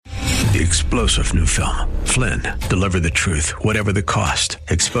the explosive new film, Flynn, Deliver the Truth, Whatever the Cost,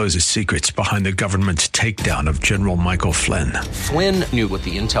 exposes secrets behind the government's takedown of General Michael Flynn. Flynn knew what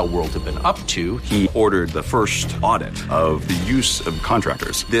the intel world had been up to. He ordered the first audit of the use of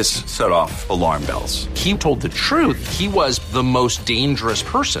contractors. This set off alarm bells. He told the truth. He was the most dangerous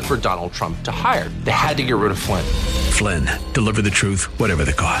person for Donald Trump to hire. They had to get rid of Flynn. Flynn, Deliver the Truth, Whatever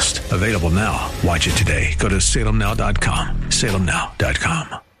the Cost. Available now. Watch it today. Go to salemnow.com.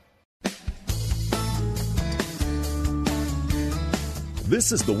 salemnow.com.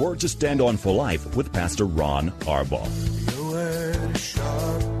 This is the Word to Stand On for Life with Pastor Ron Arbaugh. Your word is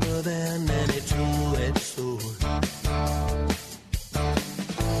sharper than any two-edged sword,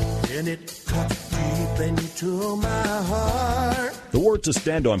 and it cuts deep into my heart. The Word to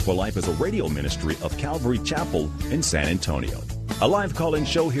Stand On for Life is a radio ministry of Calvary Chapel in San Antonio. A live call-in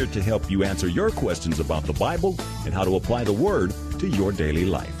show here to help you answer your questions about the Bible and how to apply the Word to your daily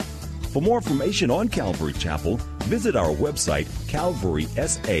life. For more information on Calvary Chapel, visit our website,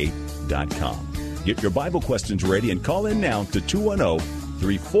 calvarysa.com. Get your Bible questions ready and call in now to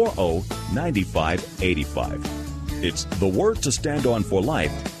 210-340-9585. It's The Word to Stand On for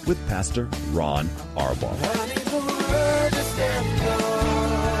Life with Pastor Ron Arbaugh. I need the word to stand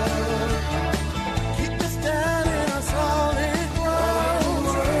on. Keep me standing on solid ground.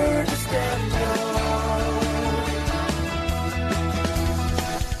 The word to stand on.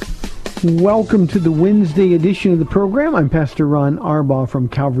 Welcome to the Wednesday edition of the program. I'm Pastor Ron Arbaugh from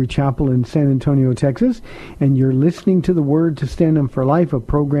Calvary Chapel in San Antonio, Texas, and you're listening to The Word to Stand On for Life, a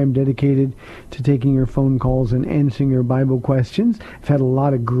program dedicated to taking your phone calls and answering your Bible questions. I've had a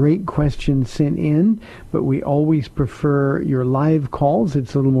lot of great questions sent in, but we always prefer your live calls.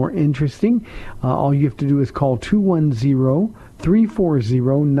 It's a little more interesting. All you have to do is call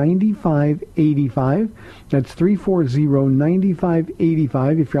 210-340-9585. That's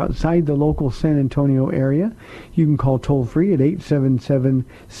 340-9585. If you're outside the local San Antonio area, you can call toll-free at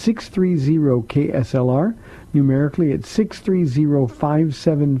 877-630-KSLR. Numerically, it's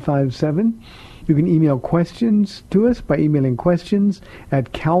 630-5757. You can email questions to us by emailing questions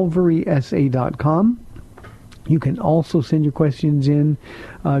at calvarysa.com. You can also send your questions in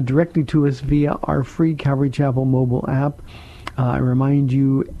directly to us via our free Calvary Chapel mobile app. I remind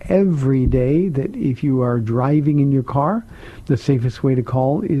you every day that if you are driving in your car, the safest way to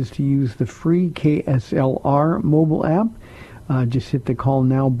call is to use the free KSLR mobile app. Just hit the Call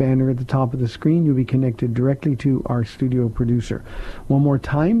Now banner at the top of the screen. You'll be connected directly to our studio producer. One more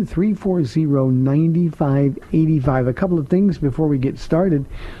time, 340-9585. A couple of things before we get started.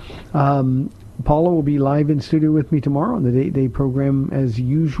 Paula will be live in studio with me tomorrow on the Day program as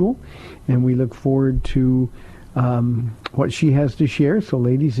usual, and we look forward to what she has to share. So,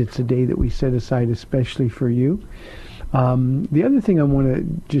 ladies, it's a day that we set aside especially for you. The other thing I want to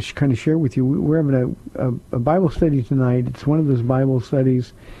just kind of share with you, we're having a Bible study tonight. It's one of those Bible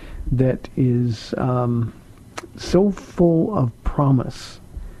studies that is so full of promise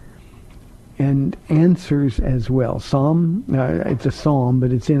and answers as well. It's a psalm,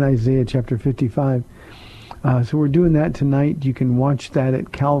 but it's in Isaiah chapter 55. So we're doing that tonight. You can watch that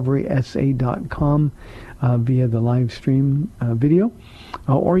at calvarysa.com via the live stream video.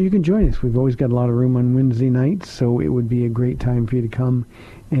 Or you can join us. We've always got a lot of room on Wednesday nights, so it would be a great time for you to come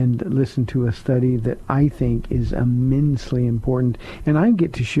and listen to a study that I think is immensely important. And I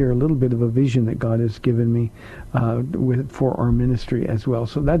get to share a little bit of a vision that God has given me for our ministry as well.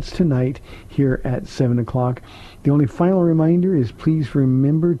 So that's tonight here at 7 o'clock. The only final reminder is please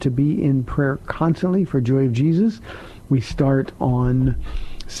remember to be in prayer constantly for Joy of Jesus. We start on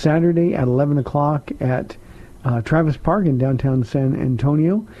Saturday at 11 o'clock at Travis Park in downtown San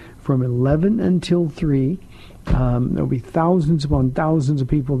Antonio from 11 until 3. There'll be thousands upon thousands of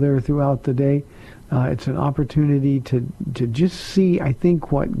people there throughout the day. It's an opportunity to just see, I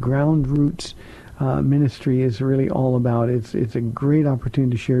think, what Ground Roots ministry is really all about. It's a great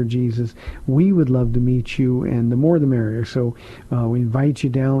opportunity to share Jesus. We would love to meet you, and the more the merrier. So we invite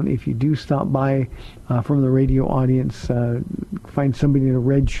you down. If you do stop by from the radio audience, find somebody in a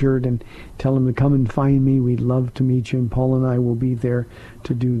red shirt and tell them to come and find me. We'd love to meet you, and Paul and I will be there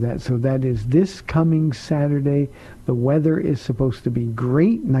to do that. So that is this coming Saturday. The weather is supposed to be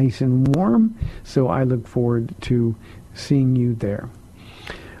great, nice and warm, so I look forward to seeing you there.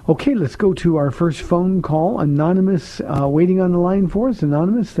 Okay, let's go to our first phone call. Anonymous waiting on the line for us.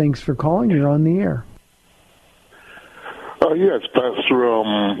 Anonymous, thanks for calling. You're on the air. Yes, Pastor.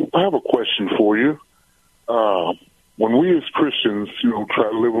 I have a question for you. When we as Christians, try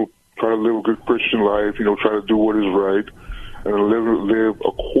to live a good Christian life, try to do what is right, and live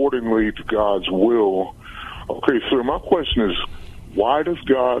accordingly to God's will. Okay, sir, my question is, why does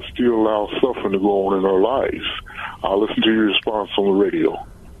God still allow suffering to go on in our lives? I'll listen to your response on the radio.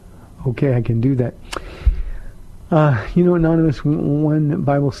 Okay, I can do that. Anonymous, one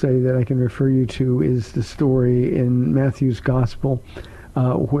Bible study that I can refer you to is the story in Matthew's Gospel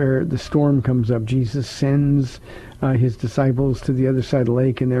where the storm comes up. Jesus sends his disciples to the other side of the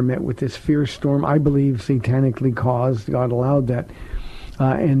lake, and they're met with this fierce storm. I believe satanically caused. God allowed that.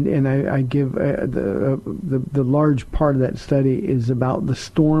 And I give the large part of that study is about the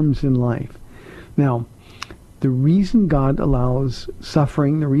storms in life. Now, the reason God allows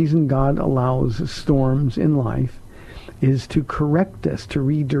suffering, the reason God allows storms in life is to correct us, to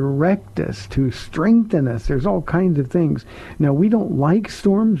redirect us, to strengthen us. There's all kinds of things. Now, we don't like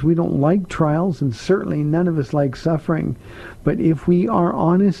storms, we don't like trials, and certainly none of us like suffering. But if we are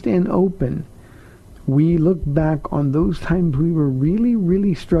honest and open, we look back on those times we were really,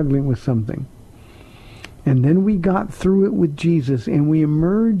 really struggling with something. And then we got through it with Jesus, and we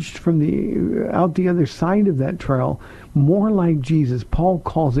emerged from out the other side of that trial more like Jesus. Paul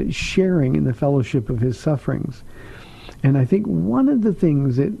calls it sharing in the fellowship of his sufferings. And I think one of the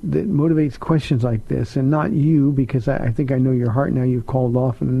things that motivates questions like this, and not you, because I think I know your heart now, you've called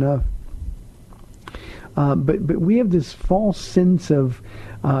often enough, but we have this false sense of,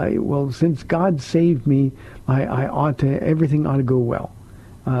 since God saved me, everything ought to go well.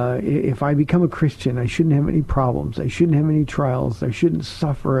 If I become a Christian, I shouldn't have any problems. I shouldn't have any trials. I shouldn't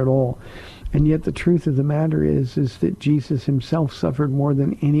suffer at all. And yet the truth of the matter is that Jesus himself suffered more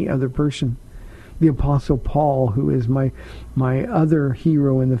than any other person. The Apostle Paul, who is my other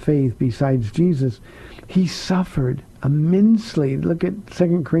hero in the faith besides Jesus, he suffered immensely. Look at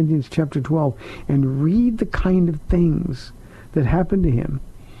 2 Corinthians chapter 12 and read the kind of things that happened to him.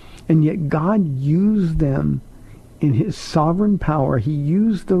 And yet God used them in his sovereign power. He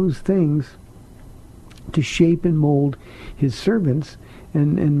used those things to shape and mold his servants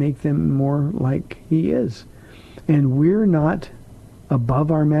and make them more like he is. And we're not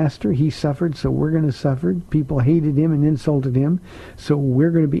above our master. He suffered, so we're going to suffer. People hated him and insulted him, so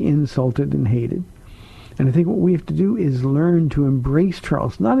we're going to be insulted and hated. And I think what we have to do is learn to embrace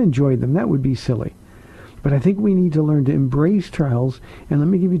trials, not enjoy them. That would be silly. But I think we need to learn to embrace trials, and let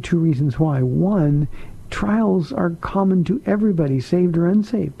me give you two reasons why. One, trials are common to everybody, saved or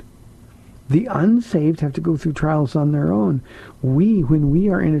unsaved. The unsaved have to go through trials on their own. When we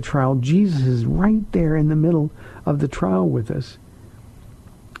are in a trial, Jesus is right there in the middle of the trial with us.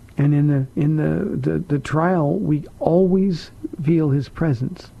 And in the trial, we always feel his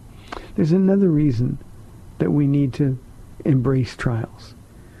presence. There's another reason that we need to embrace trials.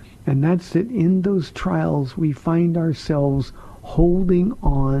 And that's that in those trials, we find ourselves holding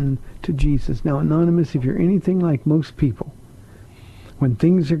on to Jesus. Now, Anonymous, if you're anything like most people, when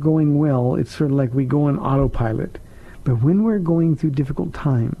things are going well, it's sort of like we go on autopilot. But when we're going through difficult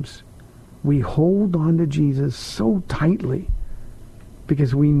times, we hold on to Jesus so tightly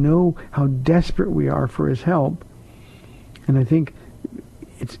because we know how desperate we are for his help. And I think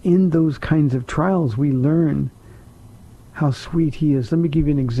it's in those kinds of trials we learn how sweet he is. Let me give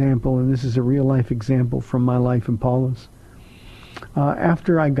you an example, and this is a real-life example from my life in Paula's.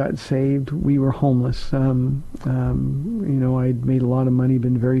 After I got saved, we were homeless. I'd made a lot of money,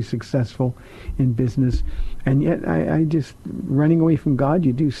 been very successful in business, and yet I just, running away from God,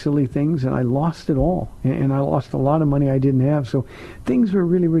 you do silly things, and I lost it all. And I lost a lot of money I didn't have, so things were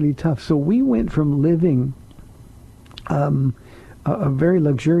really, really tough. So we went from living a very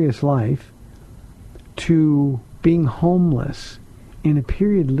luxurious life to being homeless in a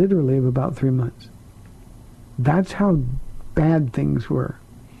period literally of about 3 months. That's how bad things were.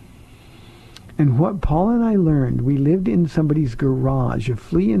 And what Paul and I learned, we lived in somebody's garage, a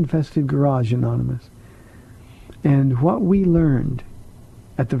flea-infested garage, Anonymous. And what we learned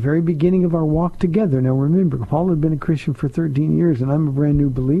at the very beginning of our walk together, now remember, Paul had been a Christian for 13 years and I'm a brand new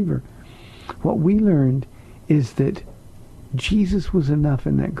believer. What we learned is that Jesus was enough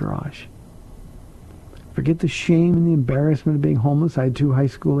in that garage. Forget the shame and the embarrassment of being homeless. I had 2 high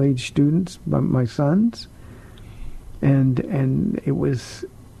school age students, my sons. And it was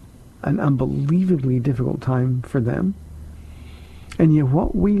an unbelievably difficult time for them. And yet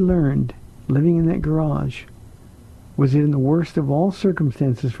what we learned living in that garage was that in the worst of all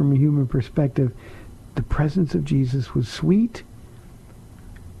circumstances from a human perspective, the presence of Jesus was sweet.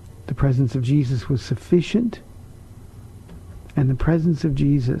 The presence of Jesus was sufficient. And the presence of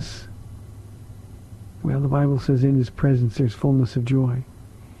Jesus, well, the Bible says in his presence there's fullness of joy.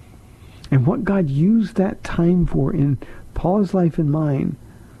 And what God used that time for in Paul's life and mine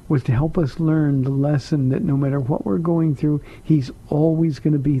was to help us learn the lesson that no matter what we're going through, he's always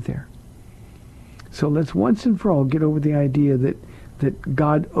going to be there. So let's once and for all get over the idea that that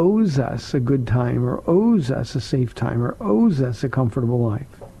God owes us a good time or owes us a safe time or owes us a comfortable life.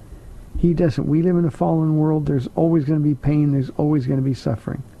 He doesn't. We live in a fallen world. There's always going to be pain. There's always going to be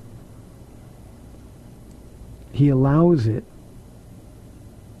suffering. He allows it.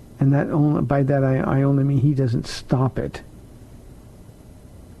 And that only, by that I only mean he doesn't stop it.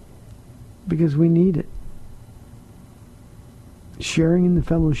 Because we need it. Sharing in the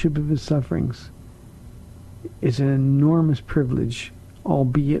fellowship of his sufferings is an enormous privilege,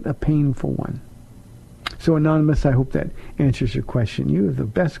 albeit a painful one. So, Anonymous, I hope that answers your question. You have the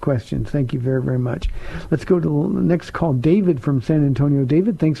best questions. Thank you very, very much. Let's go to the next call. David from San Antonio.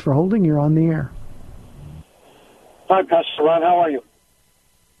 David, thanks for holding. You're on the air. Hi, Pastor Ron. How are you?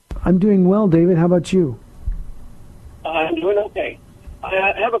 I'm doing well, David. How about you? I'm doing okay.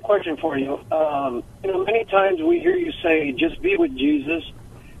 I have a question for you. Many times we hear you say, just be with Jesus,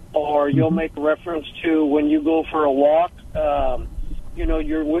 or you'll make reference to when you go for a walk,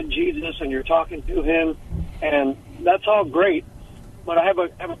 you're with Jesus and you're talking to him, and that's all great. But I have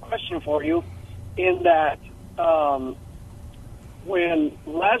a question for you in that when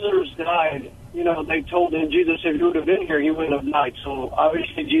Lazarus died, they told him, Jesus, if you would have been here, he wouldn't have died. So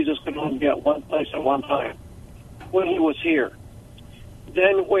obviously Jesus could only be at one place at one time when he was here.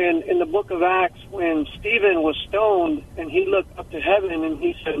 Then when, in the book of Acts, when Stephen was stoned and he looked up to heaven and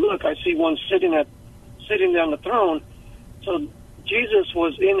he said, look, I see one sitting on the throne. So Jesus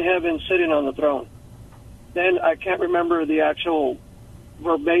was in heaven sitting on the throne. Then I can't remember the actual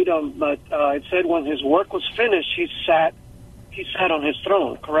verbatim, but it said when his work was finished, he sat on his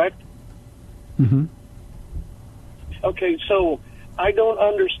throne, correct? Mm-hmm. Okay, so I don't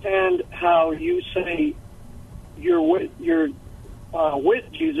understand how you say you're with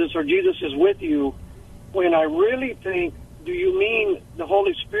Jesus or Jesus is with you when I really think, do you mean the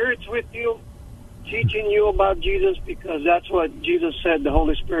Holy Spirit's with you, teaching you about Jesus? Because that's what Jesus said the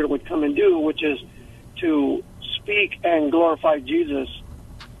Holy Spirit would come and do, which is to speak and glorify Jesus.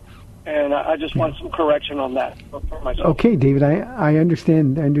 And I just want some correction on that for myself. Okay, David, I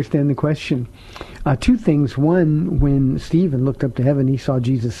understand. I understand the question. Two things. One, when Stephen looked up to heaven, he saw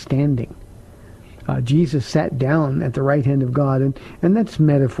Jesus standing. Jesus sat down at the right hand of God, and that's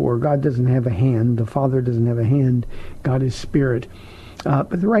metaphor. God doesn't have a hand. The Father doesn't have a hand. God is spirit.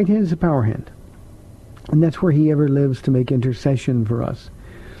 But the right hand is a power hand. And that's where he ever lives to make intercession for us.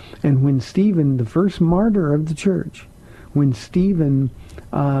 And when Stephen, the first martyr of the church, when Stephen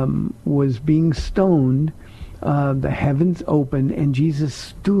was being stoned, the heavens opened and Jesus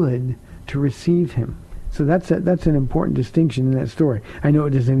stood to receive him. So that's an important distinction in that story. I know it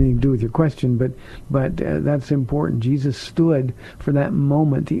doesn't have anything to do with your question, but that's important. Jesus stood for that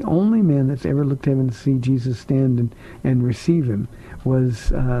moment. The only man that's ever looked to heaven to see Jesus stand and receive him was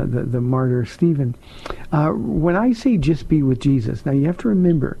the martyr Stephen. When I say just be with Jesus, now you have to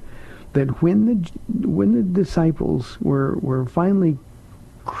remember that when the disciples were finally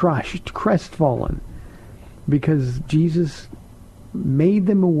crushed, crestfallen, because Jesus made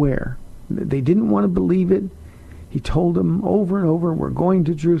them aware that they didn't want to believe it. He told them over and over, we're going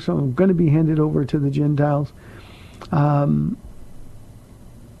to Jerusalem, we're going to be handed over to the Gentiles.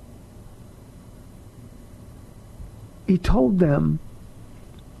 He told them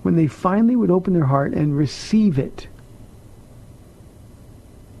when they finally would open their heart and receive it,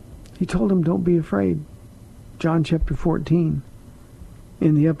 he told them, don't be afraid. John chapter 14,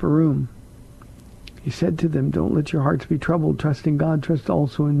 in the upper room. He said to them, don't let your hearts be troubled. Trust in God, trust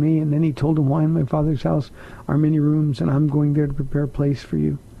also in me. And then he told them, why in my Father's house are many rooms, and I'm going there to prepare a place for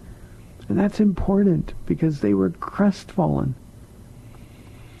you. And that's important because they were crestfallen.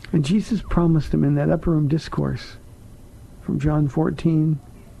 And Jesus promised them in that upper room discourse from John 14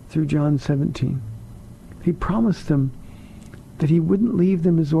 through John 17. He promised them that he wouldn't leave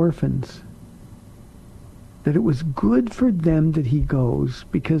them as orphans, that it was good for them that he goes,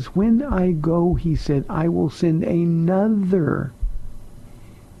 because when I go, he said, I will send another,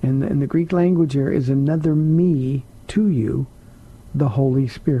 and the Greek language here is another me to you, the Holy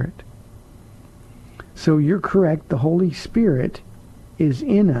Spirit. So you're correct, the Holy Spirit is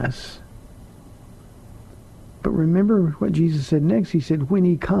in us. But remember what Jesus said next. He said, when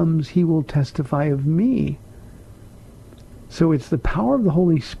he comes, he will testify of me. So it's the power of the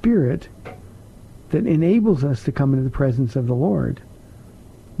Holy Spirit that enables us to come into the presence of the Lord.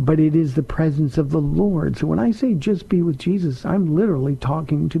 But it is the presence of the Lord. So when I say just be with Jesus, I'm literally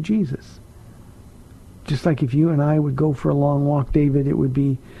talking to Jesus. Just like if you and I would go for a long walk, David, it would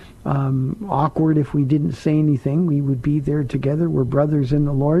be awkward if we didn't say anything. We would be there together. We're brothers in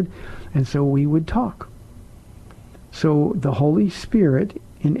the Lord. And so we would talk. So the Holy Spirit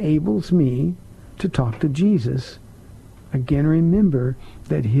enables me to talk to Jesus Again, remember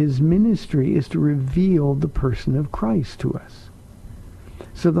that his ministry is to reveal the person of Christ to us.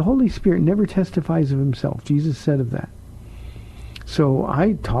 So the Holy Spirit never testifies of himself. Jesus said of that. So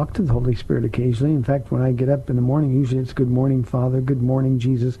I talk to the Holy Spirit occasionally. In fact, when I get up in the morning, usually it's good morning, Father, good morning,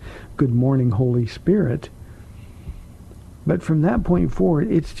 Jesus, good morning, Holy Spirit. But from that point forward,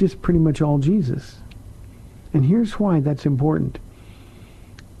 it's just pretty much all Jesus. And here's why that's important.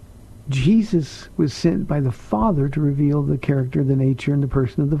 Jesus was sent by the Father to reveal the character, the nature, and the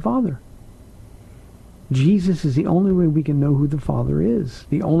person of the Father. Jesus is the only way we can know who the Father is.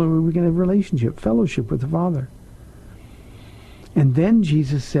 The only way we can have relationship, fellowship with the Father. And then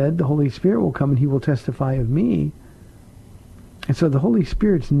Jesus said, the Holy Spirit will come and he will testify of me. And so the Holy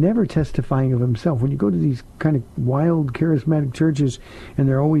Spirit's never testifying of himself. When you go to these kind of wild, charismatic churches, and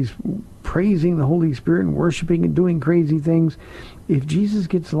they're always praising the Holy Spirit and worshiping and doing crazy things, if Jesus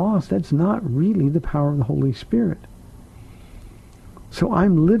gets lost, that's not really the power of the Holy Spirit. So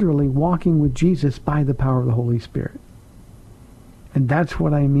I'm literally walking with Jesus by the power of the Holy Spirit. And that's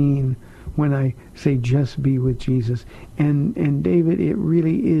what I mean when I say just be with Jesus. And David, it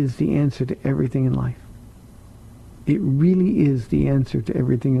really is the answer to everything in life. It really is the answer to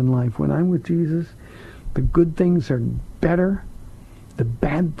everything in life. When I'm with Jesus, the good things are better. The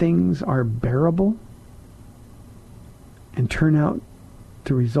bad things are bearable and turn out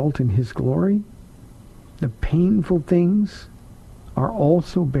to result in his glory. The painful things are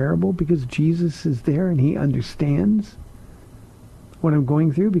also bearable because Jesus is there and he understands what I'm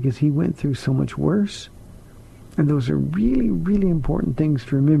going through because he went through so much worse. And those are really, really important things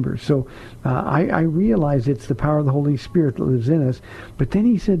to remember. So I realize it's the power of the Holy Spirit that lives in us. But then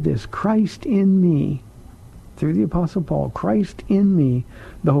he said this, Christ in me, through the Apostle Paul, Christ in me,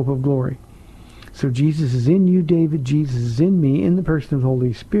 the hope of glory. So Jesus is in you, David. Jesus is in me, in the person of the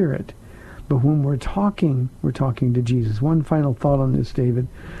Holy Spirit. But when we're talking to Jesus. One final thought on this, David.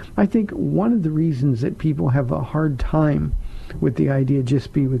 I think one of the reasons that people have a hard time with the idea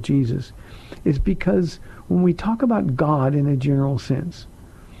just be with Jesus is because when we talk about God in a general sense,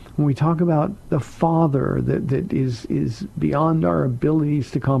 when we talk about the Father that is beyond our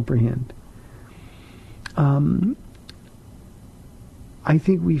abilities to comprehend, I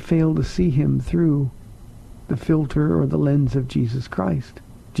think we fail to see him through the filter or the lens of Jesus Christ.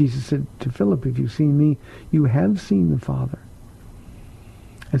 Jesus said to Philip, if you've seen me, you have seen the Father.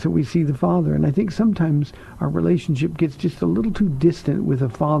 And so we see the Father. And I think sometimes our relationship gets just a little too distant with a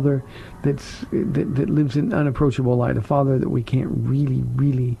Father that lives in unapproachable light, a Father that we can't really,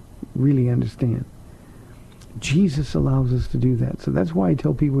 really, really understand. Jesus allows us to do that. So that's why I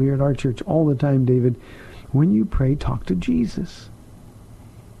tell people here at our church all the time, David, when you pray, talk to Jesus.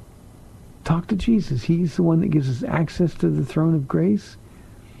 Talk to Jesus. He's the one that gives us access to the throne of grace.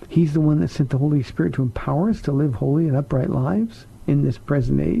 He's the one that sent the Holy Spirit to empower us to live holy and upright lives in this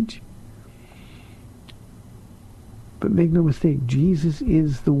present age. But make no mistake, Jesus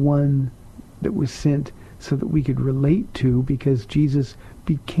is the one that was sent so that we could relate to, because Jesus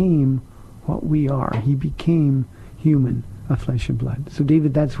became what we are. He became human of flesh and blood. So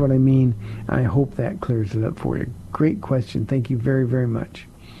David, that's what I mean. I hope that clears it up for you. Great question. Thank you very, very much.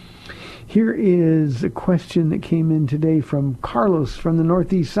 Here is a question that came in today from Carlos from the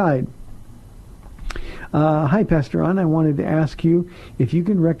Northeast side. Hi, Pastor Ron. I wanted to ask you if you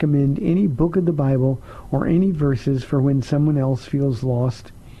can recommend any book of the Bible or any verses for when someone else feels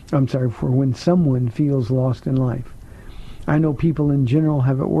lost. For when someone feels lost in life. I know people in general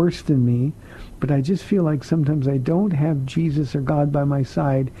have it worse than me, but I just feel like sometimes I don't have Jesus or God by my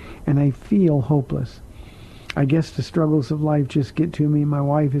side, and I feel hopeless. I guess the struggles of life just get to me. My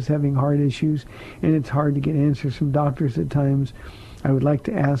wife is having heart issues, and it's hard to get answers from doctors at times. I would like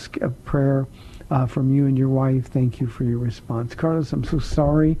to ask a prayer from you and your wife. Thank you for your response. Carlos, I'm so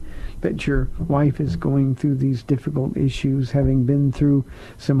sorry that your wife is going through these difficult issues. Having been through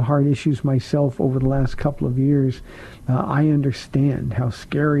some hard issues myself over the last couple of years, I understand how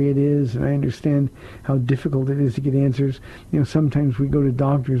scary it is, and I understand how difficult it is to get answers. You know, sometimes we go to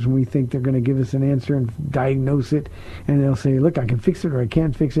doctors and we think they're going to give us an answer and diagnose it, and they'll say, look, I can fix it or I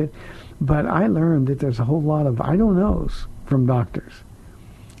can't fix it. But I learned that there's a whole lot of I don't knows from doctors.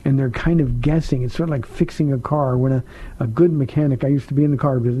 And they're kind of guessing. It's sort of like fixing a car. When a good mechanic, I used to be in the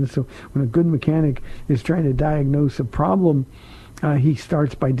car business, so when a good mechanic is trying to diagnose a problem, he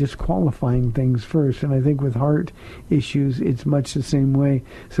starts by disqualifying things first. And I think with heart issues, it's much the same way.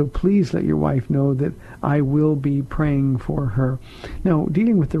 So please let your wife know that I will be praying for her. Now,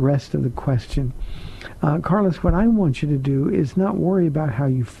 dealing with the rest of the question, Carlos, what I want you to do is not worry about how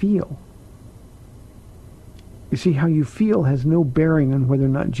you feel. You see, how you feel has no bearing on whether or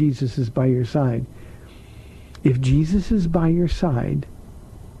not Jesus is by your side. If Jesus is by your side,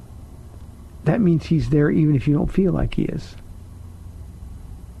 that means he's there even if you don't feel like he is.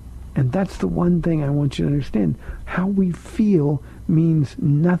 And that's the one thing I want you to understand. How we feel means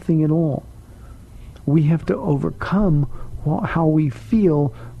nothing at all. We have to overcome how we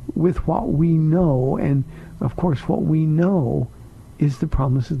feel with what we know. And, of course, what we know is the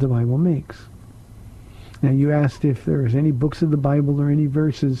promises the Bible makes. Now, you asked if there's any books of the Bible or any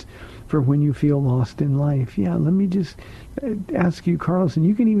verses for when you feel lost in life. Yeah, let me just ask you, Carlos, and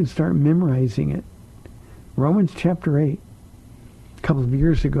you can even start memorizing it. Romans chapter 8. A couple of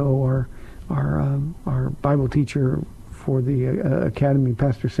years ago, our Bible teacher for the academy,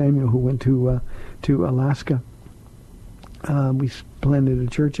 Pastor Samuel, who went to Alaska, we planted a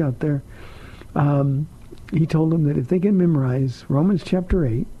church out there. He told them that if they can memorize Romans chapter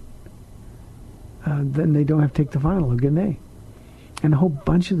 8, then they don't have to take the final. They'll get an A. And a whole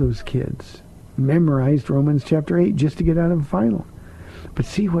bunch of those kids memorized Romans chapter 8 just to get out of the final. But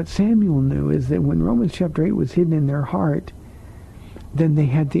see, what Samuel knew is that when Romans chapter 8 was hidden in their heart, then they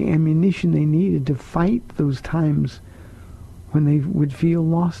had the ammunition they needed to fight those times when they would feel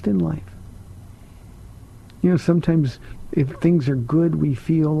lost in life. You know, sometimes if things are good, we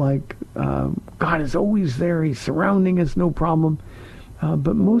feel like God is always there. He's surrounding us, no problem.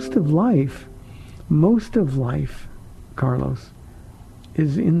 But most of life, Carlos,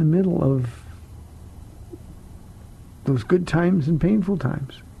 is in the middle of those good times and painful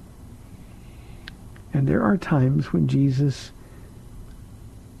times. And there are times when Jesus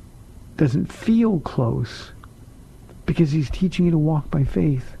doesn't feel close because he's teaching you to walk by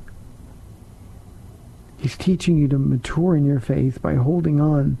faith. He's teaching you to mature in your faith by holding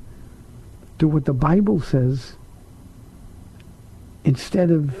on to what the Bible says instead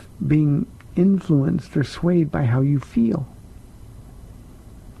of being influenced or swayed by how you feel.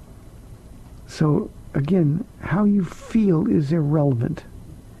 So, again, how you feel is irrelevant.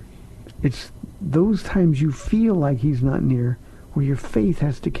 It's those times you feel like he's not near where your faith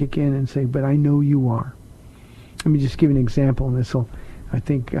has to kick in and say, but I know you are. Let me just give an example, and this will, I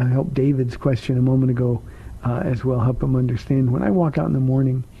think, help David's question a moment ago as well, help him understand. When I walk out in the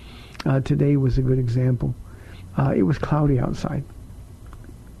morning, today was a good example. It was cloudy outside.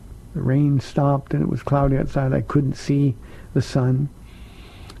 The rain stopped, and it was cloudy outside. I couldn't see the sun.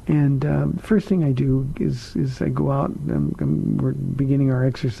 And the first thing I do is I go out, we're beginning our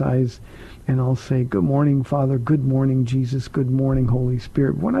exercise, and I'll say, good morning, Father, good morning, Jesus, good morning, Holy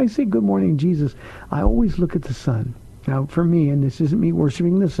Spirit. When I say good morning, Jesus, I always look at the sun. Now, for me, and this isn't me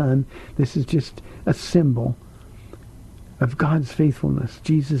worshiping the sun, this is just a symbol of God's faithfulness,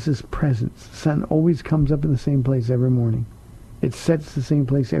 Jesus' presence. The sun always comes up in the same place every morning. It sets the same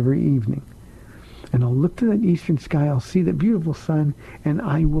place every evening. And I'll look to that eastern sky, I'll see the beautiful sun, and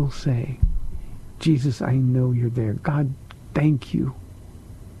I will say, Jesus, I know you're there. God, thank you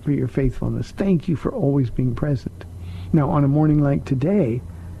for your faithfulness. Thank you for always being present. Now, on a morning like today,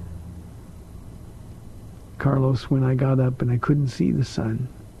 Carlos, when I got up and I couldn't see the sun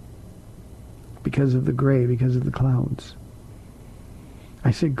because of the gray, because of the clouds,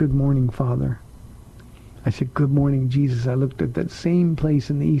 I said, good morning, Father. I said, good morning, Jesus. I looked at that same place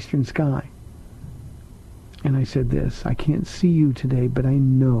in the eastern sky. And I said this, I can't see you today, but I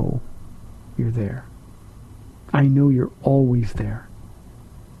know you're there. I know you're always there.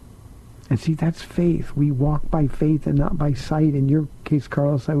 And see, that's faith. We walk by faith and not by sight. In your case,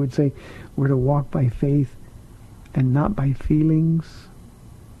 Carlos, I would say we're to walk by faith and not by feelings.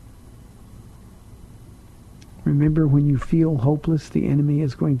 Remember, when you feel hopeless, the enemy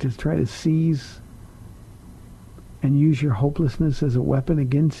is going to try to seize and use your hopelessness as a weapon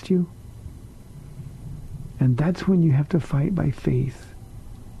against you. And that's when you have to fight by faith.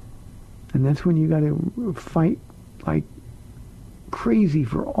 And that's when you got to fight like crazy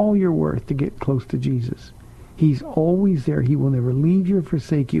for all you're worth to get close to Jesus. He's always there. He will never leave you or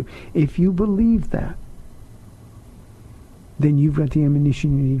forsake you. If you believe that, then you've got the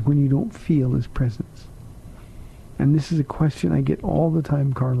ammunition you need when you don't feel his presence. And this is a question I get all the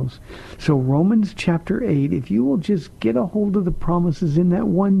time, Carlos. So Romans chapter 8, if you will just get a hold of the promises in that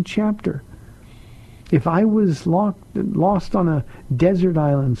one chapter. If I was lost on a desert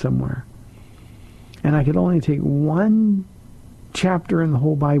island somewhere, and I could only take one chapter in the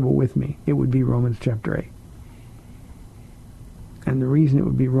whole Bible with me, it would be Romans chapter 8. And the reason it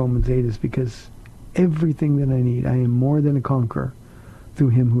would be Romans 8 is because everything that I need, I am more than a conqueror through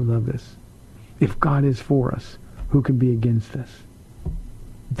him who loved us. If God is for us, who can be against us?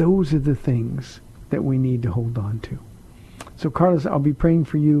 Those are the things that we need to hold on to. So, Carlos, I'll be praying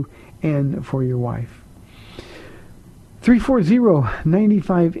for you and for your wife.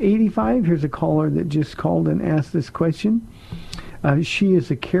 340-9585. Here's a caller that just called and asked this question. She is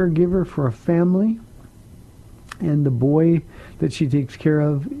a caregiver for a family, and the boy that she takes care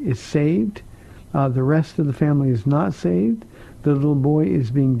of is saved. The rest of the family is not saved. The little boy is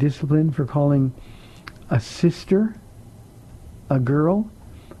being disciplined for calling a sister a girl,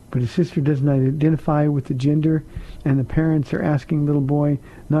 but his sister does not identify with the gender, and the parents are asking little boy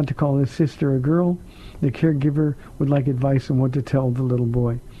not to call his sister a girl. The caregiver would like advice on what to tell the little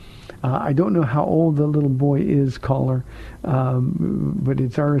boy. I don't know how old the little boy is, caller, but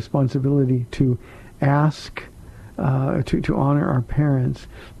it's our responsibility to ask, to honor our parents.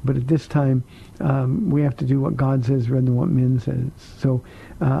 But at this time, we have to do what God says rather than what men says. So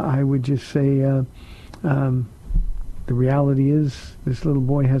I would just say the reality is this little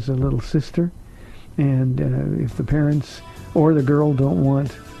boy has a little sister, and if the parents or the girl don't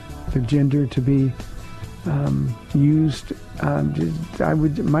want the gender to be used,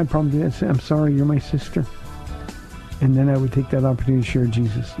 my problem is, I'm sorry, you're my sister. And then I would take that opportunity to share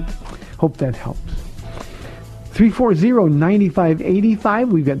Jesus. Hope that helps. 340-9585.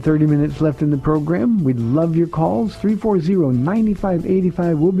 We've got 30 minutes left in the program. We'd love your calls.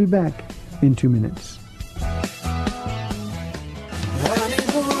 340-9585. We'll be back in 2 minutes.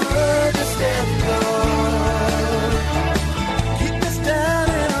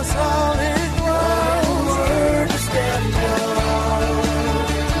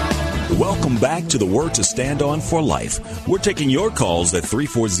 Welcome back to the Word to Stand On for Life. We're taking your calls at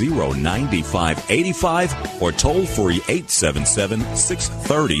 340-9585 or toll free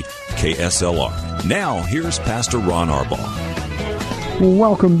 877-630-KSLR. Now, here's Pastor Ron Arbaugh.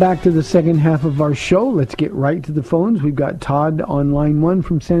 Welcome back to the second half of our show. Let's get right to the phones. We've got Todd on line 1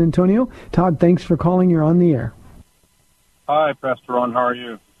 from San Antonio. Todd, thanks for calling. You're on the air. Hi, Pastor Ron. How are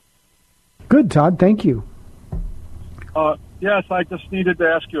you? Good, Todd. Thank you. Yes, I just needed to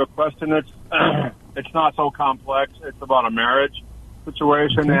ask you a question. It's not so complex. It's about a marriage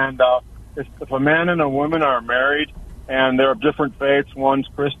situation, and if a man and a woman are married and they're of different faiths, one's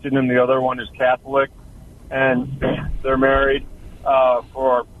Christian and the other one is Catholic, and they're married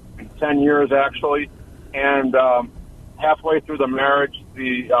for 10 years actually, and halfway through the marriage,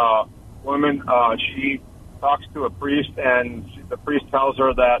 the woman she talks to a priest, and the priest tells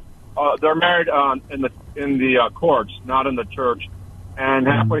her that they're married in the courts, not in the church. And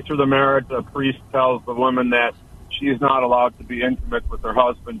halfway through the marriage, the priest tells the woman that she's not allowed to be intimate with her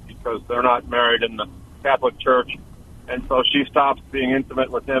husband because they're not married in the Catholic Church. And so she stops being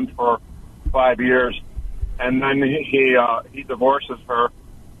intimate with him for 5 years. And then he divorces her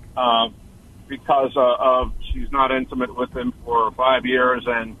because of she's not intimate with him for 5 years,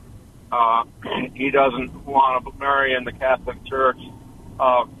 and he doesn't want to marry in the Catholic Church.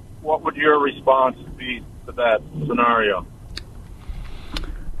 What would your response be to that scenario?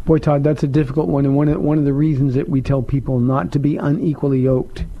 Boy, Todd, that's a difficult one, and one of the reasons that we tell people not to be unequally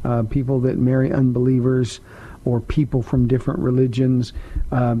yoked, people that marry unbelievers or people from different religions,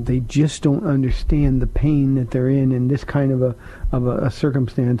 they just don't understand the pain that they're in, and this kind of a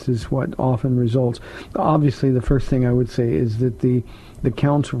circumstance is what often results. Obviously, the first thing I would say is that the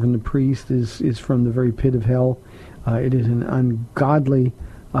counsel from the priest is from the very pit of hell. It is an ungodly,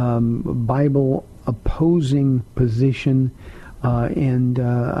 Bible-opposing position, and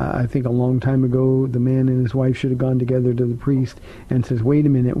I think a long time ago the man and his wife should have gone together to the priest and says, wait a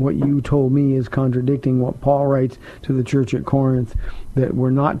minute, what you told me is contradicting what Paul writes to the church at Corinth, that we're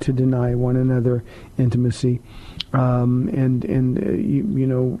not to deny one another intimacy.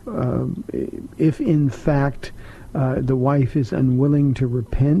 If in fact the wife is unwilling to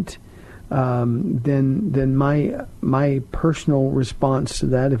repent, then my personal response to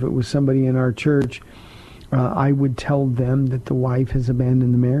that, if it was somebody in our church, I would tell them that the wife has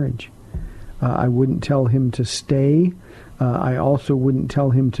abandoned the marriage. I wouldn't tell him to stay. I also wouldn't tell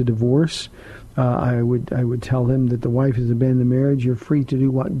him to divorce. I would tell him that the wife has abandoned the marriage. You're free to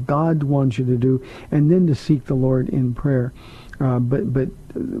do what God wants you to do, and then to seek the Lord in prayer.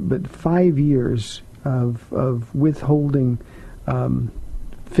 But 5 years of withholding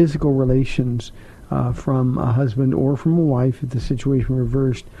physical relations from a husband or from a wife, if the situation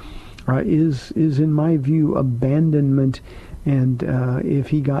reversed, is in my view abandonment. And if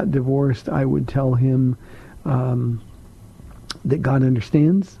he got divorced, I would tell him that God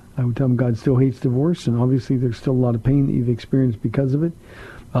understands. I would tell him God still hates divorce, and obviously there's still a lot of pain that you've experienced because of it.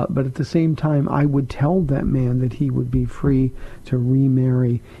 But at the same time, I would tell that man that he would be free to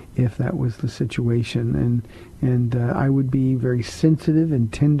remarry if that was the situation. And I would be very sensitive and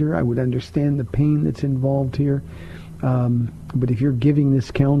tender. I would understand the pain that's involved here. But if you're giving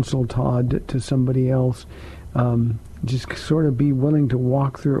this counsel, Todd, to somebody else, Just sort of be willing to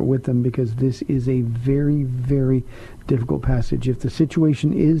walk through it with them, because this is a very, very difficult passage. If the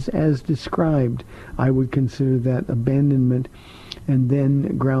situation is as described, I would consider that abandonment and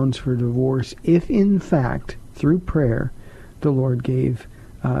then grounds for divorce, if in fact, through prayer, the Lord gave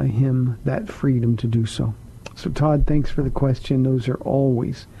him that freedom to do so. So Todd, thanks for the question. Those are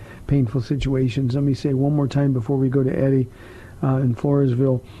always painful situations. Let me say one more time before we go to Eddie in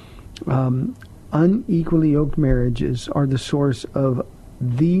Floresville. Unequally yoked marriages are the source of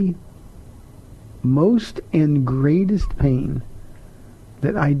the most and greatest pain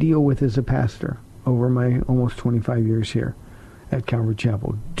that I deal with as a pastor over my almost 25 years here at Calvary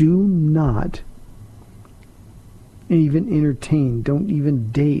Chapel. Do not even entertain, don't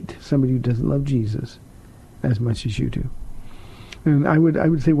even date somebody who doesn't love Jesus as much as you do. And I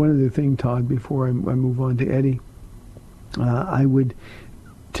would say one other thing, Todd, before I move on to Eddie. I would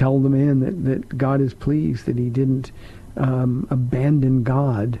tell the man that God is pleased that he didn't abandon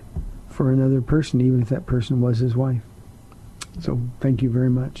God for another person, even if that person was his wife. So thank you very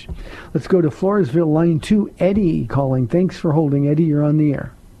much. Let's go to Floresville, line 2. Eddie calling. Thanks for holding. Eddie, you're on the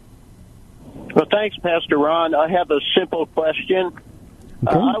air. Well, thanks, Pastor Ron. I have a simple question.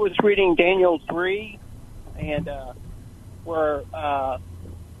 Okay. I was reading Daniel 3, and where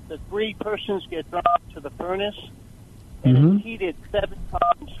the 3 persons get thrown to the furnace, and it's heated 7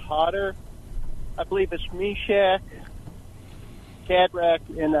 times hotter. I believe it's Meshach, Shadrach,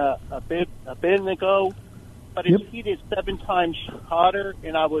 and Abednego, but it's heated 7 times hotter,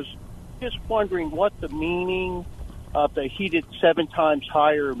 and I was just wondering what the meaning of the heated 7 times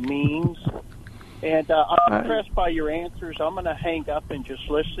higher means. And I'm impressed by your answers. I'm going to hang up and just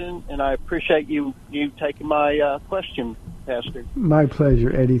listen, and I appreciate you taking my question, Pastor. My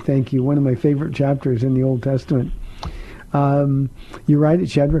pleasure, Eddie. Thank you. One of my favorite chapters in the Old Testament. You're right,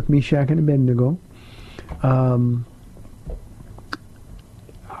 it's Shadrach, Meshach, and Abednego.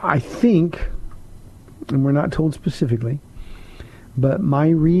 I think, and we're not told specifically, but my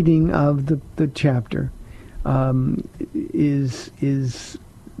reading of the chapter is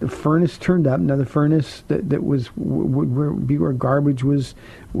the furnace turned up. Now the furnace that was would be where garbage was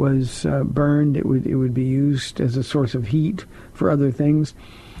burned. It would be used as a source of heat for other things.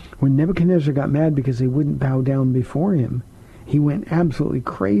 When Nebuchadnezzar got mad because they wouldn't bow down before him, he went absolutely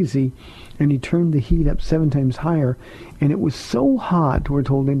crazy, and he turned the heat up 7 times higher. And it was so hot, we're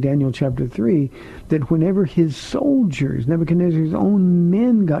told in Daniel chapter 3, that whenever his soldiers, Nebuchadnezzar's own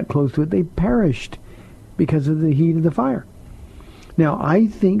men, got close to it, they perished because of the heat of the fire. Now, I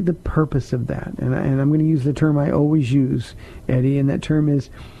think the purpose of that, and I'm going to use the term I always use, Eddie, and that term is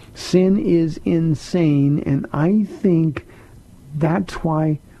sin is insane, and I think that's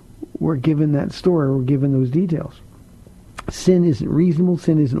why we're given that story, we're given those details. Sin isn't reasonable,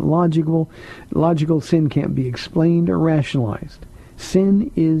 sin isn't logical, sin can't be explained or rationalized.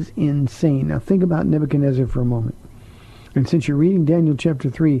 Sin is insane. Now think about Nebuchadnezzar for a moment. And since you're reading Daniel chapter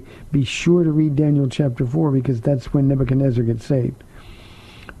 3, be sure to read Daniel chapter 4, because that's when Nebuchadnezzar gets saved.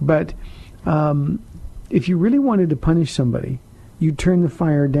 But if you really wanted to punish somebody, you'd turn the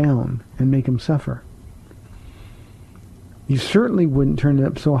fire down and make them suffer. You certainly wouldn't turn it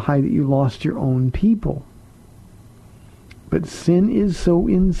up so high that you lost your own people. But sin is so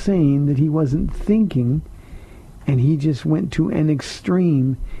insane that he wasn't thinking, and he just went to an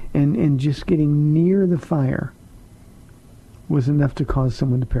extreme, and just getting near the fire was enough to cause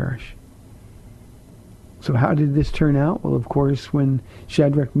someone to perish. So how did this turn out? Well, of course, when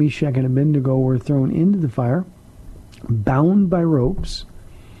Shadrach, Meshach, and Abednego were thrown into the fire, bound by ropes,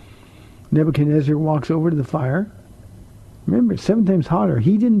 Nebuchadnezzar walks over to the fire. Remember, 7 times hotter.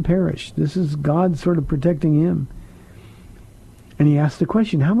 He didn't perish. This is God sort of protecting him. And he asked the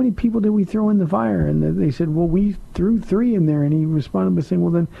question, how many people did we throw in the fire? And they said, well, we threw 3 in there. And he responded by saying,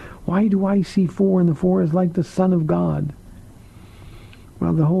 well, then why do I see 4? And the 4 is like the Son of God.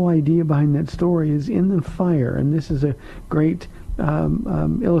 Well, the whole idea behind that story is in the fire. And this is a great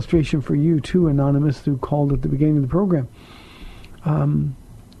illustration for you, too, Anonymous, who called at the beginning of the program.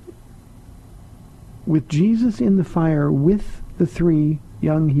 With Jesus in the fire with the 3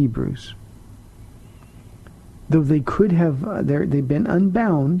 young Hebrews, though they could have, they've been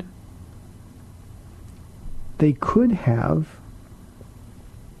unbound, they could have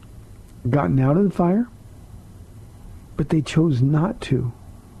gotten out of the fire, but they chose not to.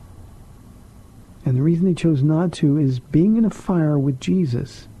 And the reason they chose not to is being in a fire with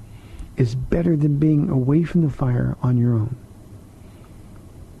Jesus is better than being away from the fire on your own.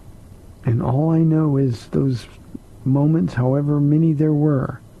 And all I know is those moments, however many there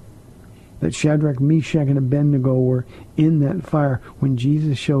were, that Shadrach, Meshach, and Abednego were in that fire when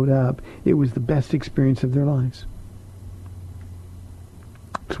Jesus showed up, it was the best experience of their lives.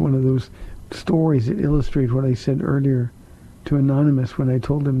 It's one of those stories that illustrate what I said earlier to Anonymous when I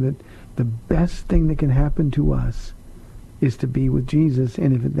told him that the best thing that can happen to us is to be with Jesus,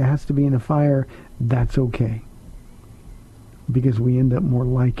 and if it has to be in a fire, that's okay, because we end up more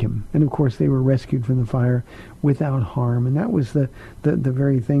like him. And of course they were rescued from the fire without harm, and that was the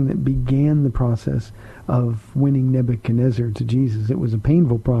very thing that began the process of winning Nebuchadnezzar to Jesus. It was a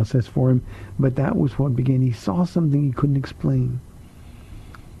painful process for him, but that was what began. He saw something he couldn't explain.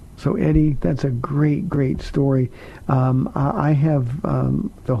 So Eddie, that's a great, great story. I have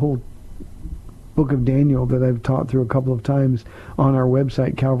the whole book of Daniel that I've taught through a couple of times on our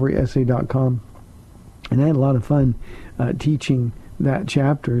website, calvarysa.com. And I had a lot of fun teaching that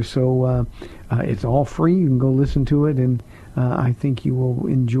chapter. So it's all free. You can go listen to it, and I think you will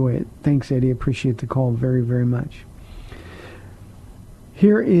enjoy it. Thanks, Eddie. Appreciate the call very, very much.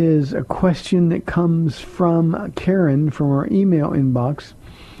 Here is a question that comes from Karen from our email inbox.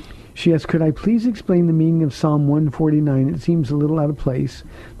 She asks, could I please explain the meaning of Psalm 149? It seems a little out of place.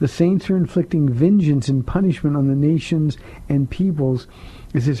 The saints are inflicting vengeance and punishment on the nations and peoples.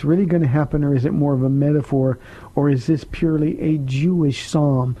 Is this really going to happen, or is it more of a metaphor, or is this purely a Jewish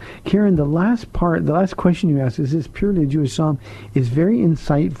psalm? Karen, the last question you asked, is this purely a Jewish psalm, is very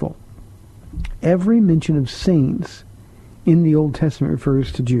insightful. Every mention of saints in the Old Testament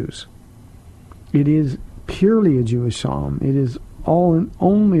refers to Jews. It is purely a Jewish psalm. It is all and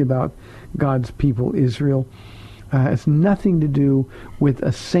only about God's people, Israel. It has nothing to do with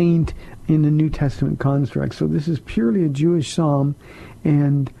a saint in the New Testament construct. So this is purely a Jewish psalm,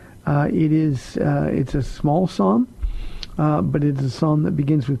 and it's a small psalm, but it's a psalm that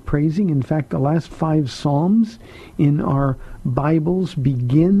begins with praising. In fact, the last 5 psalms in our Bibles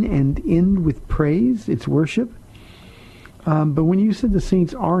begin and end with praise. It's worship. But when you said the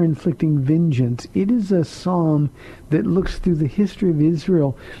saints are inflicting vengeance, it is a psalm that looks through the history of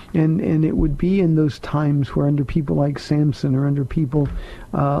Israel, and it would be in those times where under people like Samson or under people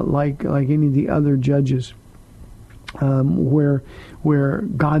like any of the other judges, where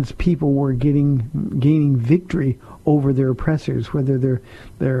God's people were gaining victory over their oppressors, whether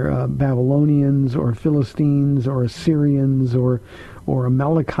they're Babylonians or Philistines or Assyrians or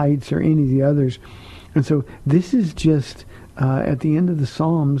Amalekites or any of the others. And so this is just, at the end of the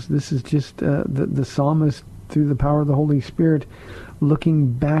Psalms, this is just the psalmist, through the power of the Holy Spirit,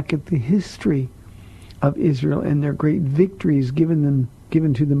 looking back at the history of Israel and their great victories given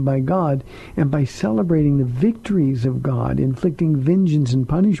to them by God, and by celebrating the victories of God, inflicting vengeance and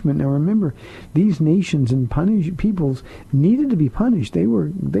punishment. Now remember, these nations and peoples needed to be punished. They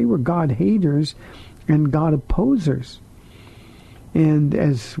were God haters and God opposers. And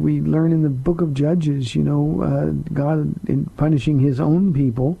as we learn in the book of Judges, God, in punishing his own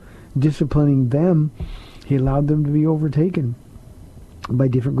people, disciplining them, he allowed them to be overtaken by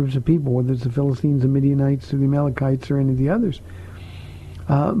different groups of people, whether it's the Philistines, the Midianites, or the Amalekites, or any of the others.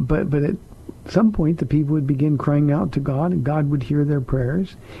 But at some point, the people would begin crying out to God, and God would hear their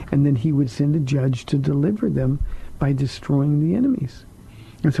prayers, and then he would send a judge to deliver them by destroying the enemies.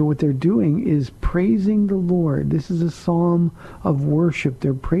 And so what they're doing is praising the Lord. This is a psalm of worship.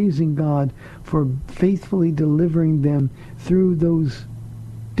 They're praising God for faithfully delivering them through those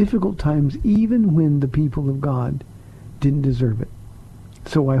difficult times, even when the people of God didn't deserve it.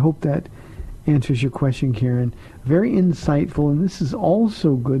 So I hope that answers your question, Karen. Very insightful, and this is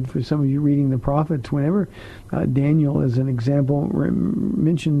also good for some of you reading the prophets. Whenever Daniel, as an example,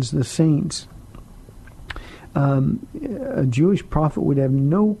 mentions the saints, a Jewish prophet would have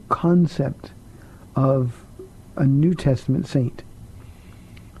no concept of a New Testament saint.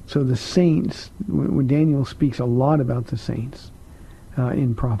 So the saints, when Daniel speaks a lot about the saints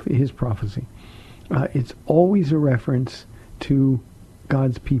in his prophecy, it's always a reference to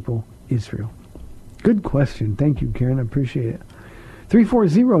God's people, Israel. Good question. Thank you, Karen. I appreciate it.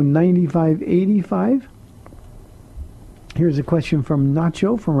 340-9585. Here's a question from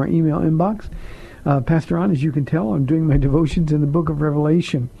Nacho from our email inbox. Pastor Ron, as you can tell, I'm doing my devotions in the book of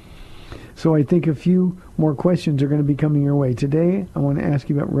Revelation. So I think a few more questions are going to be coming your way. Today, I want to ask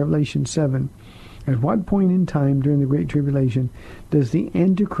you about Revelation 7. At what point in time during the Great Tribulation does the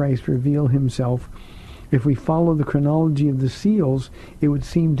Antichrist reveal himself? If we follow the chronology of the seals, it would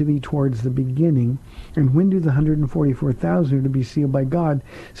seem to be towards the beginning. And when do the 144,000 who are to be sealed by God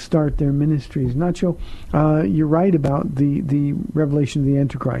start their ministries? Nacho, you're right about the revelation of the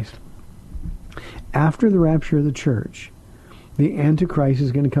Antichrist. After the rapture of the church, the Antichrist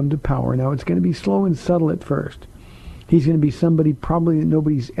is going to come to power. Now, it's going to be slow and subtle at first. He's going to be somebody probably that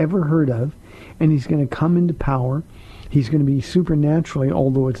nobody's ever heard of, and he's going to come into power He's going to be supernaturally,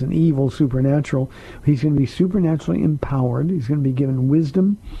 although it's an evil supernatural, he's going to be supernaturally empowered. He's going to be given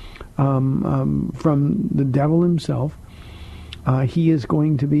wisdom from the devil himself. He is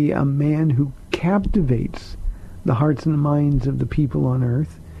going to be a man who captivates the hearts and the minds of the people on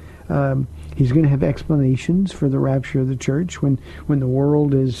earth. He's going to have explanations for the rapture of the church when the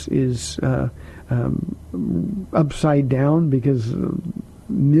world is upside down because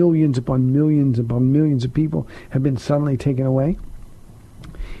millions upon millions upon millions of people have been suddenly taken away.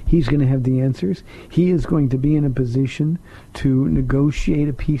 He's going to have the answers. He is going to be in a position to negotiate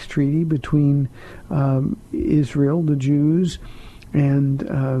a peace treaty between Israel, the Jews, and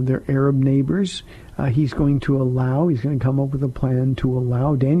their Arab neighbors. He's going to come up with a plan to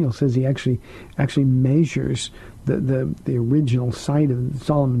allow. Daniel says he actually measures the original site of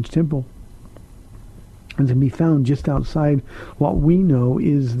Solomon's temple, and to be found just outside what we know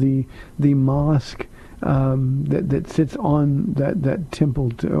is the mosque that sits on that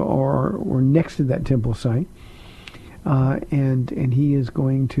temple or next to that temple site, and he is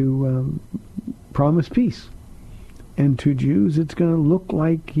going to promise peace. And to Jews, it's going to look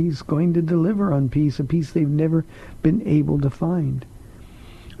like he's going to deliver on peace, a peace they've never been able to find.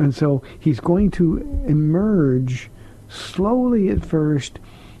 And so he's going to emerge slowly at first,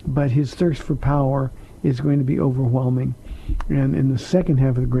 but his thirst for power is going to be overwhelming. And in the second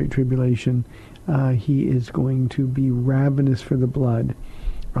half of the Great Tribulation, he is going to be ravenous for the blood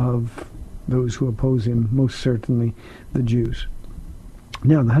of those who oppose him, most certainly the Jews.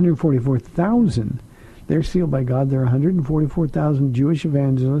 Now, the 144,000, they're sealed by God. There are 144,000 Jewish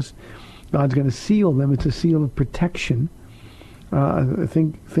evangelists. God's going to seal them. It's a seal of protection.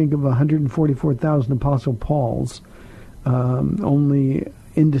 Think of 144,000 Apostle Pauls, only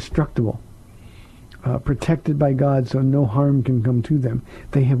indestructible, protected by God so no harm can come to them.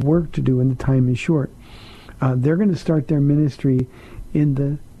 They have work to do and the time is short. They're going to start their ministry in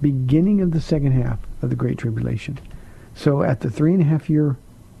the beginning of the second half of the Great Tribulation. So at the 3.5-year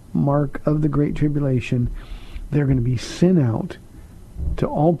mark of the Great Tribulation, they're going to be sent out to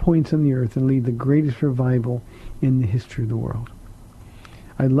all points on the earth and lead the greatest revival in the history of the world.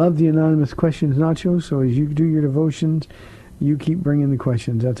 I love the anonymous questions, Nacho, so as you do your devotions, you keep bringing the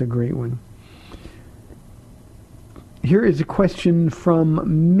questions. That's a great one. Here is a question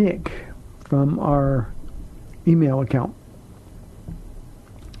from Mick from our email account.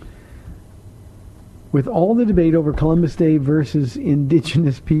 With all the debate over Columbus Day versus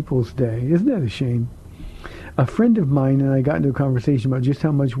Indigenous Peoples Day, isn't that a shame? A friend of mine and I got into a conversation about just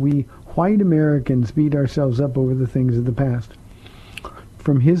how much we white Americans beat ourselves up over the things of the past.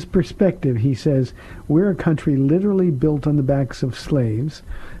 From his perspective, he says, we're a country literally built on the backs of slaves,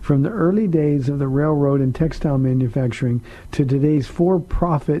 from the early days of the railroad and textile manufacturing to today's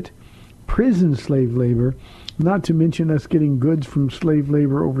for-profit prison slave labor, not to mention us getting goods from slave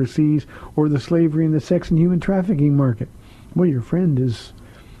labor overseas or the slavery in the sex and human trafficking market. Well, your friend has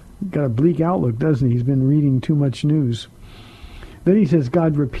got a bleak outlook, doesn't he? He's been reading too much news. Then he says,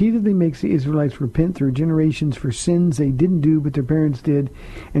 God repeatedly makes the Israelites repent through generations for sins they didn't do but their parents did.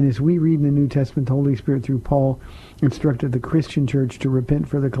 And as we read in the New Testament, the Holy Spirit through Paul instructed the Christian church to repent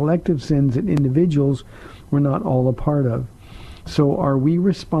for the collective sins that individuals were not all a part of. So are we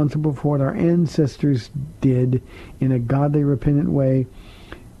responsible for what our ancestors did in a godly, repentant way?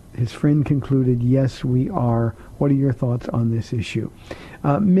 His friend concluded, yes, we are. What are your thoughts on this issue?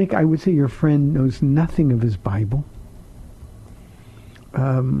 Mick, I would say your friend knows nothing of his Bible.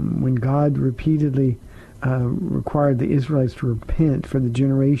 When God repeatedly required the Israelites to repent for the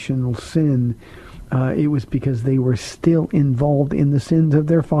generational sin, it was because they were still involved in the sins of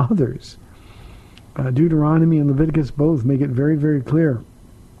their fathers. Deuteronomy and Leviticus both make it very, very clear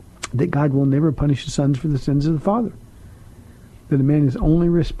that God will never punish the sons for the sins of the father. That a man is only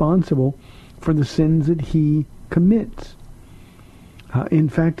responsible for the sins that he commits. In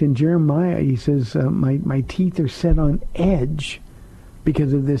fact, in Jeremiah, he says, my teeth are set on edge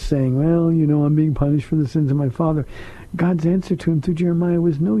because of this, saying, well, I'm being punished for the sins of my father. God's answer to him through Jeremiah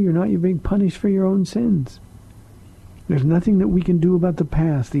was, no, you're not. You're being punished for your own sins. There's nothing that we can do about the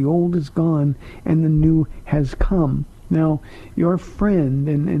past. The old is gone and the new has come. Now, your friend,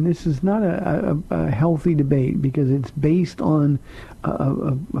 and this is not a healthy debate because it's based on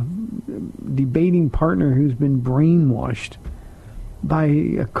a debating partner who's been brainwashed by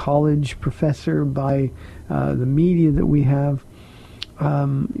a college professor, by the media that we have.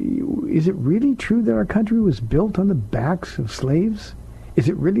 Is it really true that our country was built on the backs of slaves? Is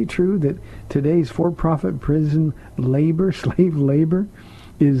it really true that today's for-profit prison labor, slave labor,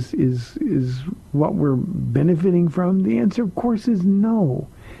 is what we're benefiting from? The answer, of course, is no.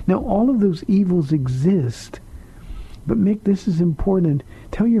 Now, all of those evils exist But Mick, this is important.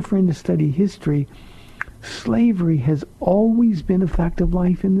 Tell your friend to study history. Slavery has always been a fact of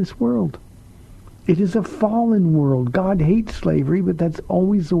life in this world. It is a fallen world. God hates slavery, but that's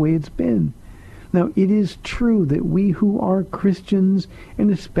always the way it's been. Now, it is true that we who are Christians,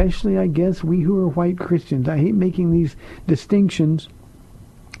 and especially, I guess, we who are white Christians, I hate making these distinctions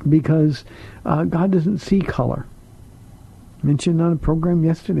because God doesn't see color. I mentioned on a program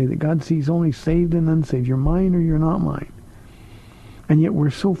yesterday that God sees only saved and unsaved. You're mine or you're not mine. And yet we're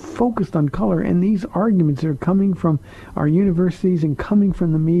so focused on color, and these arguments that are coming from our universities and coming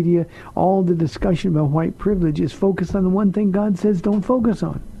from the media, all the discussion about white privilege is focused on the one thing God says don't focus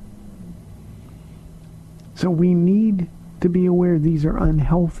on. So we need to be aware these are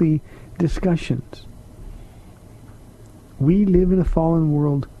unhealthy discussions. We live in a fallen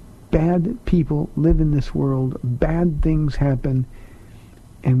world. Bad people live in this world. Bad things happen.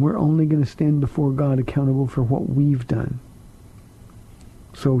 And we're only going to stand before God accountable for what we've done.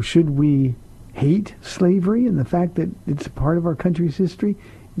 So should we hate slavery and the fact that it's a part of our country's history?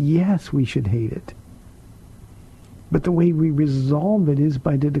 Yes, we should hate it. But the way we resolve it is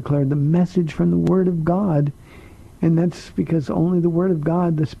by to declare the message from the Word of God. And that's because only the Word of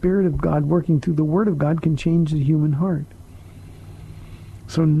God, the Spirit of God working through the Word of God can change the human heart.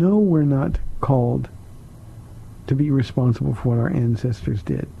 So no, we're not called to be responsible for what our ancestors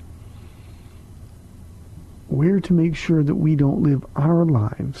did. We're to make sure that we don't live our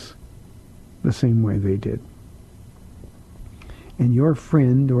lives the same way they did. And your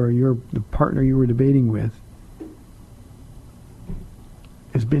friend or the partner you were debating with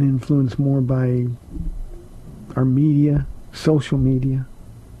has been influenced more by our media, social media,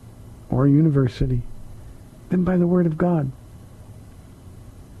 or university than by the Word of God.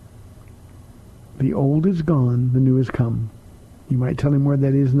 The old is gone, the new has come. You might tell him where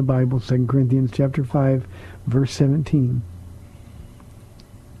that is in the Bible, 2 Corinthians chapter 5, verse 17.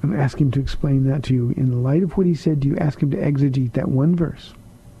 And ask him to explain that to you. In the light of what he said to you, ask him to exegete that one verse.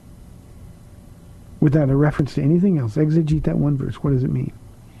 Without a reference to anything else. Exegete that one verse. What does it mean?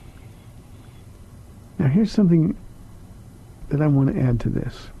 Now here's something that I want to add to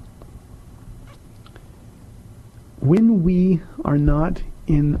this. When we are not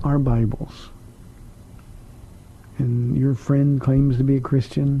in our Bibles, and your friend claims to be a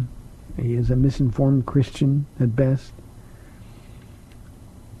Christian, he is a misinformed Christian at best,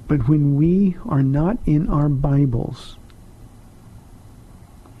 but when we are not in our Bibles,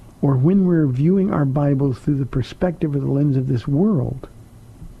 or when we're viewing our Bibles through the perspective or the lens of this world,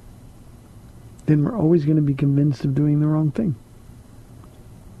 then we're always going to be convinced of doing the wrong thing.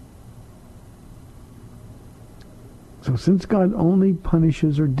 So since God only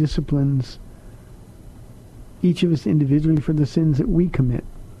punishes or disciplines each of us individually for the sins that we commit,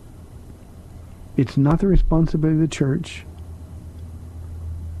 it's not the responsibility of the church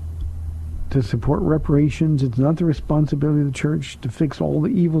to support reparations. It's not the responsibility of the church to fix all the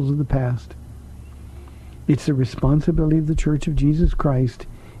evils of the past. It's the responsibility of the Church of Jesus Christ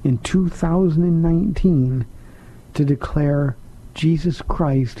in 2019 to declare Jesus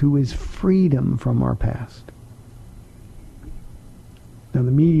Christ, who is freedom from our past. Now,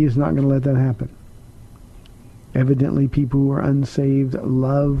 the media is not going to let that happen. Evidently, people who are unsaved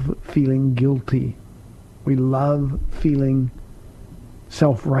love feeling guilty. We love feeling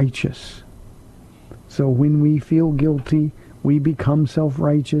self-righteous. So when we feel guilty, we become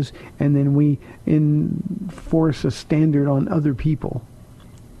self-righteous, and then we enforce a standard on other people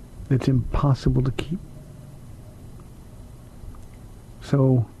that's impossible to keep.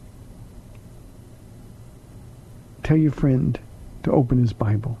 So tell your friend to open his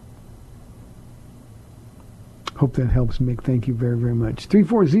Bible. Hope that helps, Mick. Thank you very, very much.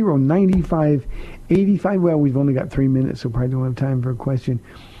 340-9585. Well, we've only got 3 minutes, so probably don't have time for a question.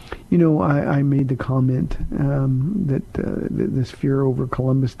 You know, I made the comment that this fear over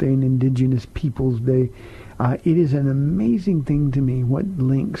Columbus Day and Indigenous Peoples Day, it is an amazing thing to me what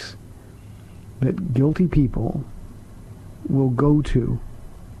links that guilty people will go to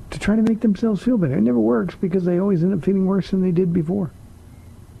try to make themselves feel better. It never works because they always end up feeling worse than they did before.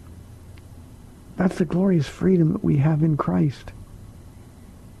 That's the glorious freedom that we have in Christ.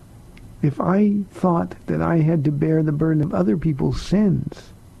 If I thought that I had to bear the burden of other people's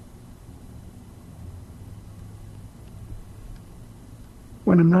sins,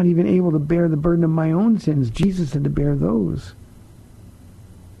 when I'm not even able to bear the burden of my own sins, Jesus had to bear those.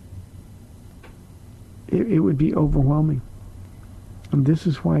 It would be overwhelming. And this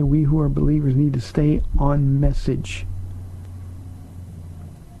is why we who are believers need to stay on message.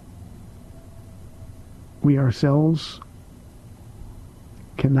 We ourselves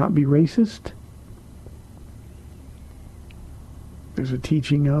cannot be racist. there's a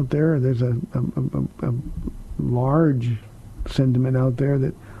teaching out there, there's a large sentiment out there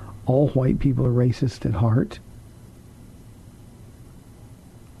that all white people are racist at heart.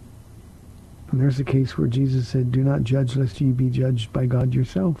 And there's a case where Jesus said, do not judge lest ye be judged by God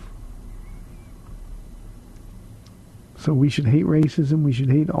yourself. So we should hate racism. We should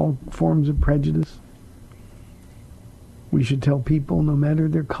hate all forms of prejudice. We should tell people, no matter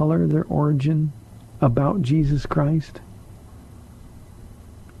their color, their origin, about Jesus Christ.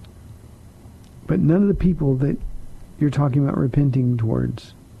 But none of the people that you're talking about repenting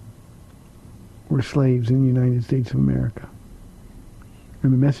towards were slaves in the United States of America.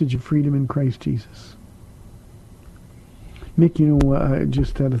 And the message of freedom in Christ Jesus. Mick, I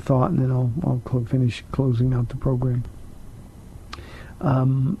just had a thought, and then I'll finish closing out the program.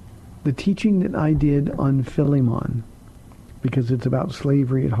 The teaching that I did on Philemon, because it's about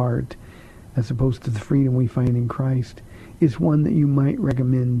slavery at heart, as opposed to the freedom we find in Christ, is one that you might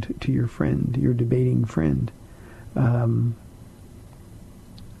recommend to your friend, your debating friend.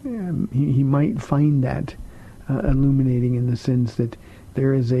 He might find that illuminating in the sense that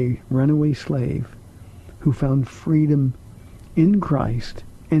there is a runaway slave who found freedom in Christ,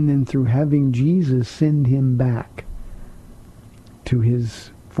 and then through having Jesus send him back to his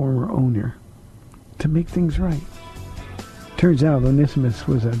former owner to make things right. Turns out Onesimus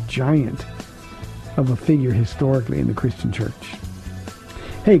was a giant of a figure historically in the Christian church.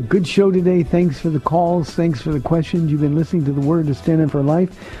 Hey, good show today. Thanks for the calls. Thanks for the questions. You've been listening to The Word to Stand Up for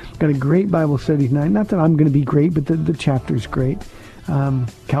Life. Got a great Bible study tonight. Not that I'm going to be great, but the chapter's great.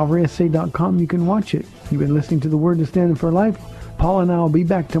 CalvarySA.com. You can watch it. You've been listening to The Word to Stand Up for Life. Paul and I will be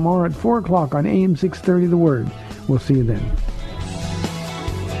back tomorrow at 4 o'clock on AM 630 The Word. We'll see you then.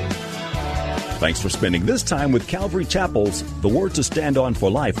 Thanks for spending this time with Calvary Chapel's The Word to Stand On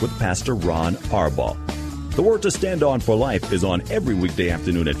for Life with Pastor Ron Arbaugh. The Word to Stand On for Life is on every weekday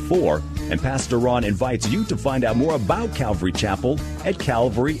afternoon at 4, and Pastor Ron invites you to find out more about Calvary Chapel at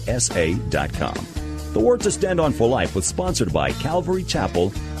calvarysa.com. The Word to Stand On for Life was sponsored by Calvary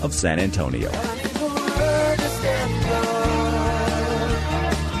Chapel of San Antonio.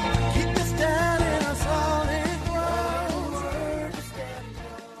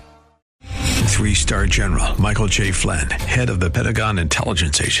 Three-star General Michael J. Flynn, head of the Pentagon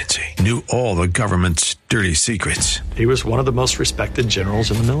Intelligence Agency, knew all the government's dirty secrets. He was one of the most respected generals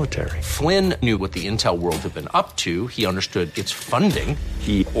in the military. Flynn knew what the intel world had been up to. He understood its funding.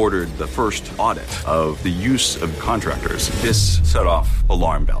 He ordered the first audit of the use of contractors. This set off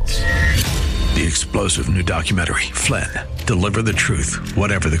alarm bells. The explosive new documentary, Flynn, Deliver the Truth,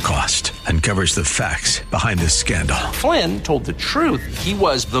 Whatever the Cost, uncovers the facts behind this scandal. Flynn told the truth. He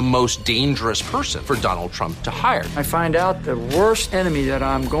was the most dangerous person for Donald Trump to hire. I find out the worst enemy that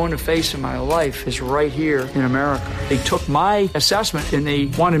I'm going to face in my life is right here in America. They took my assessment and they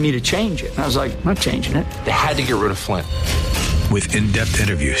wanted me to change it. And I was like, I'm not changing it. They had to get rid of Flynn. With in-depth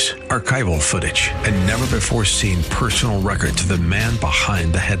interviews, archival footage, and never-before-seen personal records of the man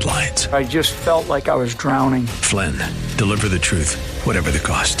behind the headlines. I just felt like I was drowning. Flynn, Deliver the Truth, Whatever the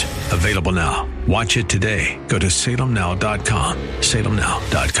Cost. Available now. Watch it today. Go to salemnow.com.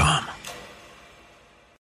 salemnow.com.